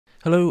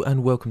Hello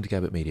and welcome to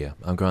Gabbett Media.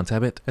 I'm Grant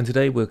Abbott, and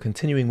today we're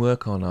continuing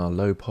work on our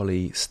low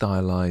poly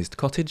stylized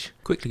cottage,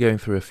 quickly going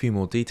through a few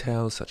more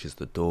details such as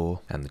the door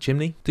and the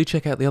chimney. Do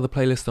check out the other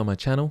playlists on my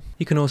channel.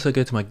 You can also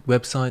go to my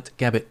website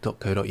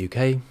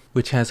gabbett.co.uk,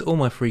 which has all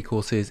my free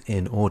courses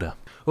in order.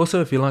 Also,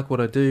 if you like what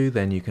I do,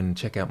 then you can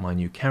check out my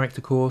new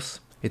character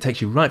course. It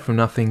takes you right from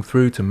nothing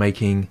through to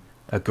making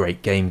a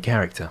great game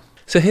character.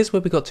 So here's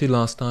where we got to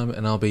last time,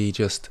 and I'll be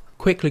just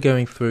quickly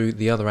going through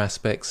the other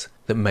aspects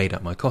that made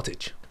up my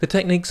cottage. The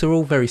techniques are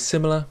all very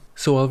similar,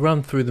 so I'll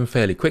run through them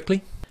fairly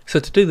quickly. So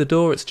to do the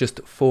door, it's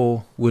just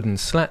 4 wooden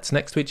slats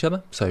next to each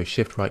other. So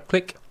shift right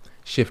click,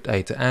 shift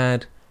A to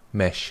add,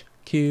 mesh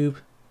cube.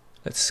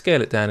 Let's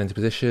scale it down into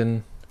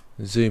position,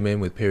 zoom in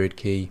with period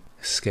key,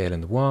 scale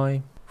in the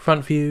Y,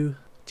 front view,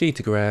 G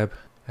to grab,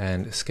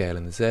 and scale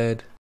in the Z.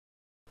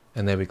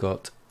 And there we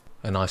got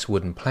a nice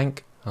wooden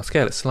plank. I'll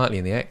scale it slightly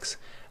in the X,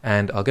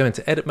 and I'll go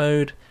into edit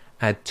mode,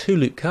 add 2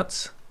 loop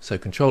cuts. So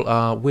Control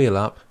R, wheel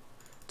up,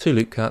 2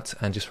 loop cuts,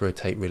 and just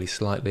rotate really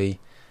slightly,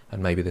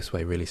 and maybe this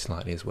way really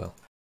slightly as well.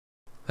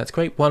 That's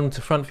great. 1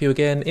 to front view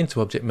again,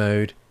 into object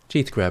mode,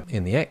 G to grab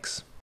in the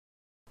X,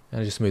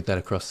 and just move that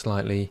across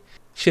slightly.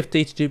 Shift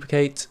D to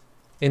duplicate,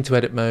 into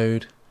edit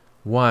mode,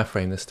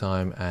 wireframe this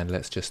time, and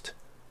let's just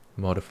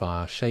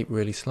modify our shape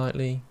really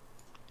slightly,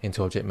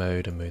 into object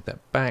mode, and move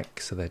that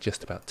back so they're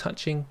just about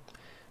touching.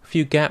 A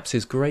few gaps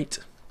is great.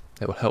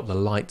 That will help the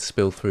light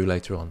spill through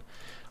later on.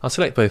 I'll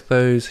select both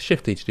those,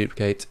 shift D to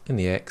duplicate in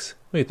the X,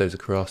 move those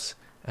across,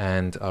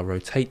 and I'll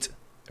rotate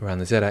around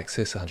the Z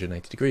axis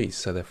 180 degrees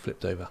so they're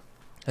flipped over.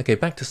 Okay,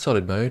 back to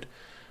solid mode,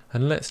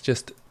 and let's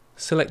just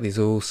select these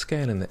all,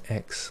 scale in the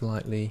X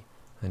slightly,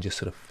 and just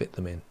sort of fit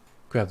them in.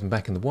 Grab them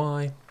back in the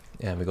Y,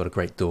 and we've got a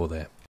great door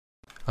there.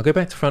 I'll go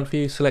back to front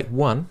view, select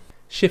 1,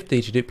 shift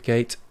D to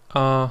duplicate,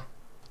 R,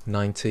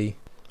 90,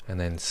 and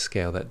then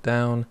scale that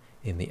down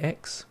in the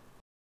X.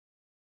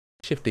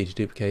 Shift D to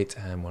duplicate,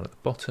 and 1 at the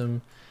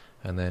bottom,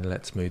 and then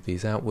let's move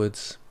these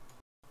outwards,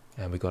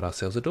 and we've got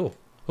ourselves a door.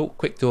 Oh,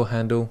 quick door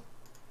handle,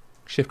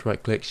 shift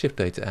right click, shift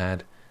A to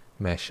add,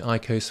 mesh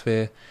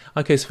icosphere.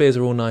 Icospheres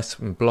are all nice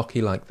and blocky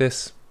like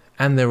this,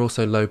 and they're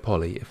also low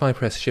poly. If I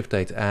press shift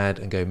A to add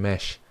and go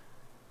mesh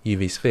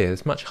UV sphere,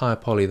 it's much higher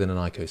poly than an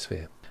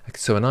icosphere.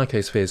 So an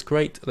icosphere is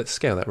great. Let's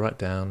scale that right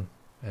down,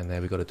 and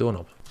there we've got a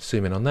doorknob.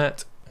 Zoom in on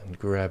that and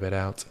grab it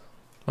out.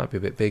 Might be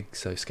a bit big,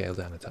 so scale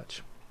down a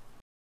touch.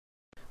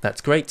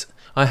 That's great.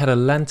 I had a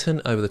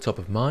lantern over the top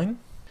of mine,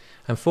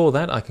 and for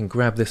that I can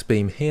grab this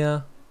beam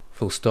here,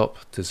 full stop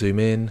to zoom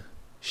in,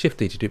 shift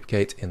D to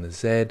duplicate in the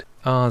Z,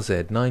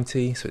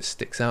 RZ90 so it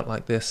sticks out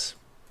like this.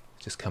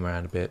 Just come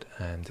around a bit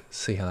and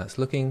see how that's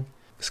looking.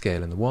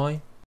 Scale in the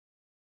Y,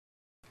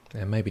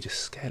 and maybe just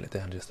scale it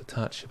down just a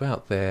touch,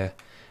 about there,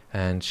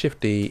 and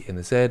shift D in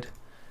the Z,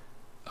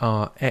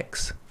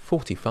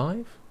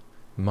 RX45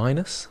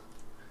 minus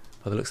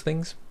by the looks of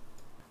things,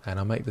 and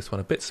I'll make this one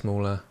a bit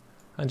smaller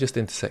and just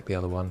intersect the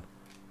other one,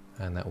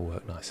 and that will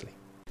work nicely.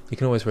 You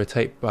can always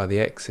rotate by the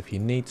X if you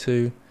need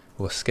to,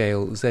 or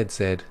scale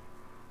ZZ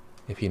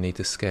if you need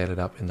to scale it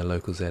up in the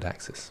local Z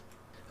axis.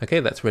 Okay,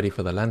 that's ready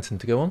for the lantern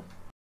to go on.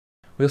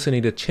 We also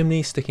need a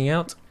chimney sticking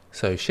out,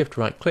 so shift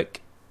right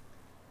click,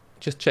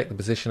 just check the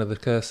position of the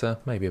cursor,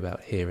 maybe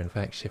about here in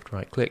fact, shift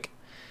right click,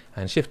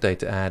 and shift A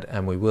to add,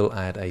 and we will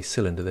add a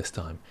cylinder this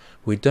time.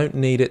 We don't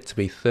need it to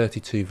be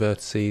 32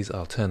 vertices,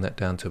 I'll turn that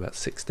down to about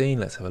 16,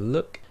 let's have a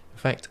look. In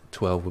fact,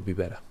 12 would be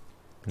better.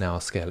 Now I'll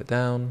scale it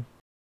down.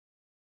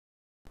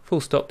 Full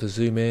stop to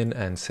zoom in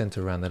and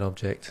center around that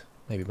object.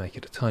 Maybe make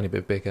it a tiny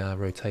bit bigger,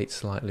 rotate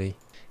slightly.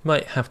 You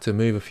might have to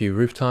move a few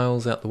roof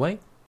tiles out the way.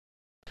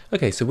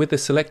 Okay, so with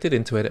this selected,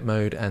 into edit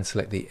mode and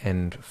select the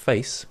end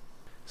face.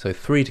 So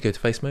 3 to go to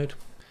face mode.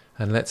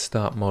 And let's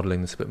start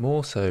modeling this a bit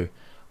more. So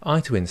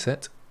I to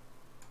inset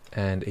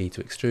and E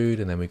to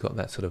extrude, and then we've got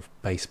that sort of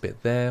base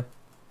bit there.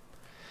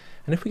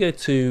 And if we go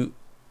to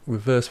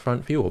reverse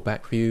front view or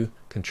back view,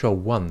 Control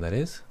 1 that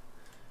is,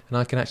 and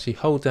I can actually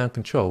hold down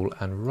Control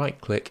and right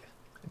click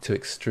to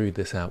extrude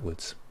this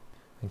outwards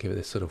and give it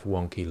this sort of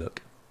wonky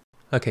look.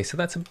 Okay, so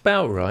that's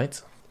about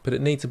right, but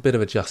it needs a bit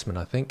of adjustment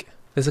I think.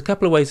 There's a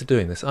couple of ways of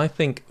doing this. I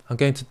think I'm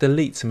going to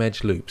delete some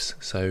edge loops,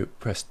 so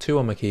press 2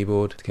 on my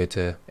keyboard to go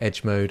to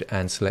edge mode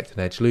and select an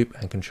edge loop,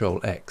 and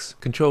Control X.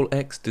 Control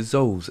X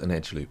dissolves an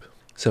edge loop,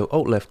 so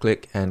Alt left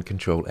click and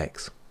Control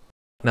X.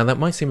 Now that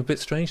might seem a bit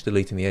strange,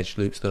 deleting the edge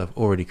loops that I've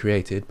already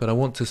created, but I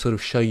want to sort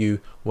of show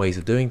you ways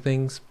of doing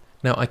things.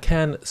 Now I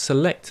can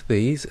select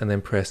these and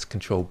then press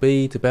Control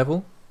B to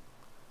bevel,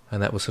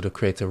 and that will sort of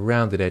create a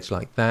rounded edge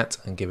like that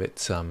and give it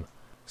some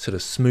sort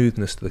of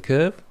smoothness to the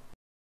curve.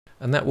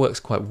 And that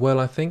works quite well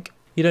I think.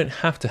 You don't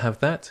have to have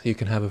that, you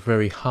can have a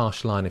very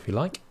harsh line if you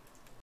like.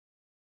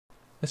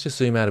 Let's just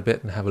zoom out a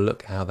bit and have a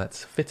look how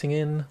that's fitting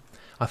in.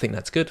 I think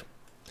that's good.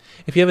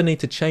 If you ever need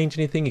to change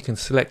anything, you can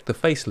select the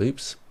face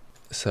loops.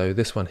 So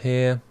this one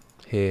here,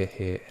 here,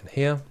 here, and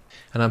here.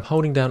 And I'm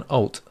holding down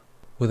Alt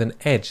with an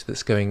edge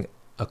that's going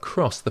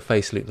across the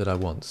face loop that I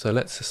want. So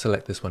let's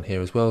select this one here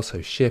as well.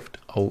 So Shift,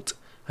 Alt,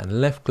 and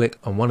left click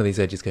on one of these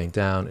edges going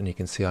down, and you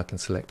can see I can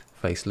select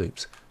face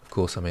loops. Of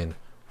course I'm in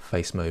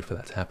face mode for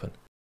that to happen.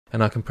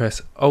 And I can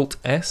press Alt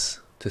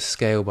S to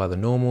scale by the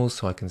normals,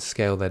 so I can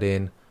scale that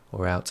in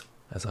or out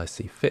as I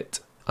see fit.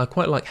 I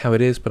quite like how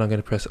it is, but I'm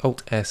going to press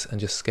Alt S and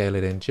just scale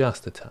it in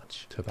just a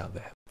touch to about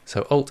there.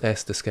 So Alt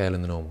S to scale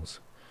in the normals.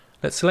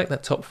 Let's select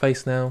that top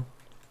face now,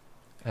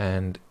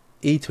 and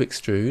E to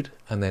extrude,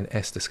 and then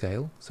S to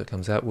scale. So it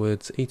comes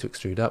outwards, E to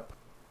extrude up,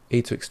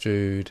 E to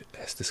extrude,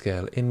 S to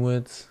scale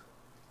inwards,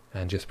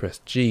 and just press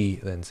G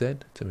then Z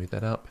to move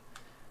that up,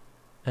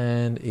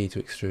 and E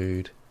to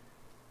extrude,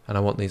 and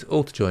I want these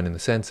all to join in the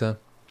center.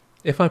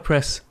 If I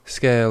press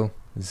scale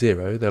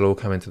 0, they'll all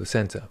come into the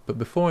center, but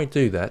before I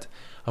do that,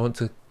 I want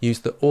to use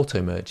the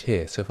auto merge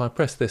here. So if I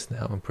press this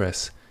now and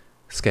press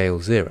scale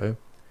 0,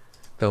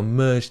 they'll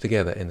merge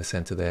together in the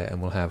center there,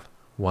 and we'll have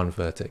one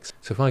vertex.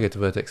 So if I go to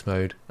vertex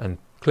mode and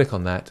click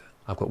on that,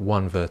 I've got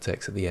one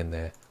vertex at the end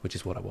there, which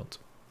is what I want.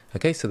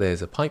 Okay, so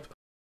there's a pipe.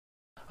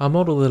 I'll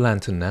model the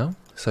lantern now.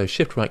 So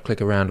shift right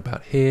click around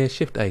about here,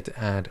 shift A to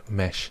add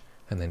mesh,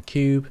 and then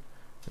cube.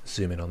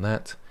 Zoom in on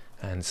that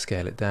and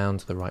scale it down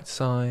to the right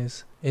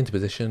size, into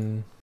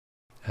position,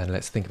 and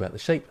let's think about the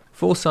shape.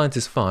 4 sides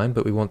is fine,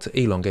 but we want to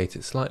elongate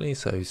it slightly,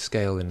 so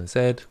scale in the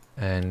Z,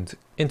 and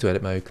into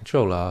edit mode,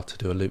 Control R to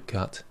do a loop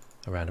cut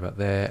around about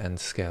there and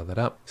scale that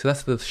up. So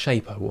that's the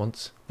shape I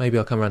want. Maybe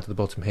I'll come around to the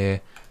bottom here,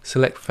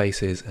 select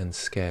faces and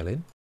scale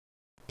in.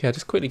 Okay, I'll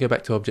just quickly go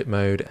back to object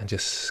mode and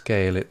just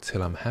scale it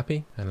till I'm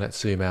happy, and let's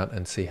zoom out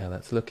and see how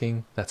that's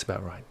looking. That's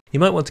about right. You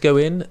might want to go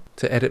in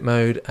to edit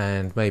mode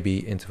and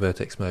maybe into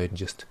vertex mode and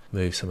just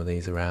move some of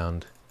these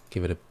around,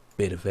 give it a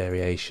bit of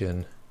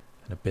variation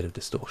and a bit of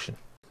distortion.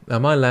 Now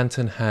my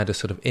lantern had a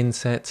sort of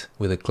inset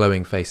with a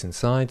glowing face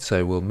inside,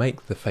 so we'll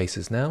make the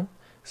faces now.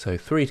 So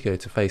 3 to go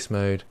to face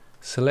mode,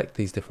 select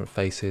these different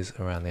faces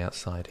around the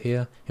outside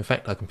here. In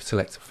fact, I can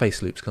select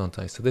face loops, can't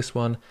I? So this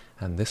one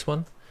and this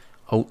one.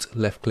 Alt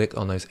left click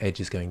on those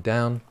edges going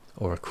down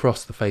or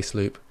across the face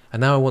loop.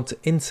 And now I want to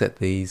inset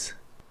these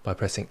by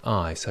pressing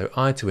I. So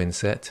I to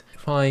inset.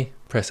 If I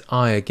press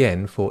I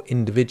again for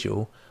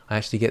individual, I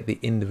actually get the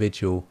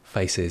individual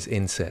faces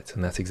inset,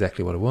 and that's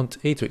exactly what I want.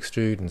 E to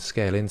extrude and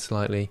scale in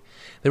slightly.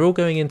 They're all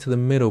going into the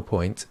middle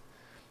point,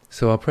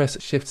 so I'll press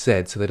Shift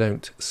Z so they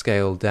don't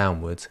scale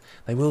downwards.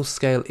 They will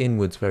scale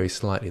inwards very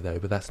slightly though,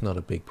 but that's not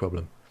a big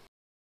problem.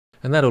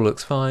 And that all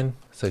looks fine.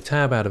 So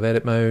tab out of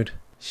edit mode,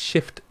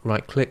 Shift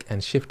right click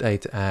and Shift A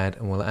to add,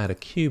 and we'll add a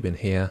cube in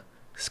here,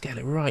 scale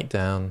it right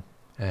down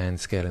and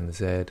scale in the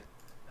Z,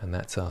 and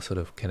that's our sort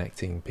of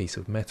connecting piece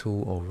of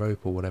metal or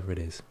rope or whatever it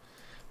is.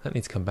 That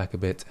needs to come back a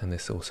bit, and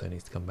this also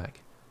needs to come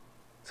back.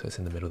 So it's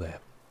in the middle there.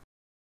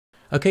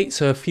 Okay,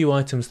 so a few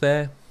items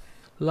there.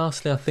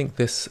 Lastly, I think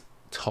this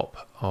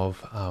top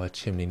of our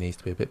chimney needs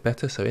to be a bit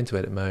better. So into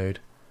edit mode,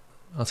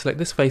 I'll select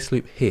this face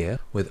loop here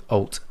with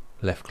Alt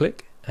left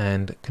click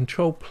and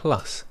Control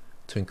plus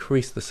to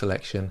increase the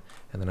selection,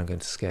 and then I'm going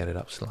to scale it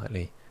up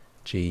slightly,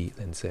 G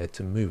then Z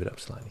to move it up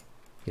slightly.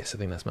 Yes, I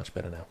think that's much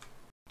better now.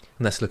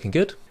 And that's looking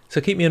good. So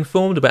keep me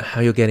informed about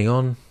how you're getting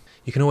on.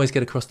 You can always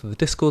get across to the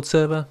Discord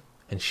server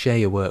and share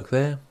your work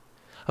there.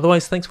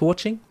 Otherwise, thanks for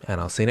watching, and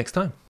I'll see you next time.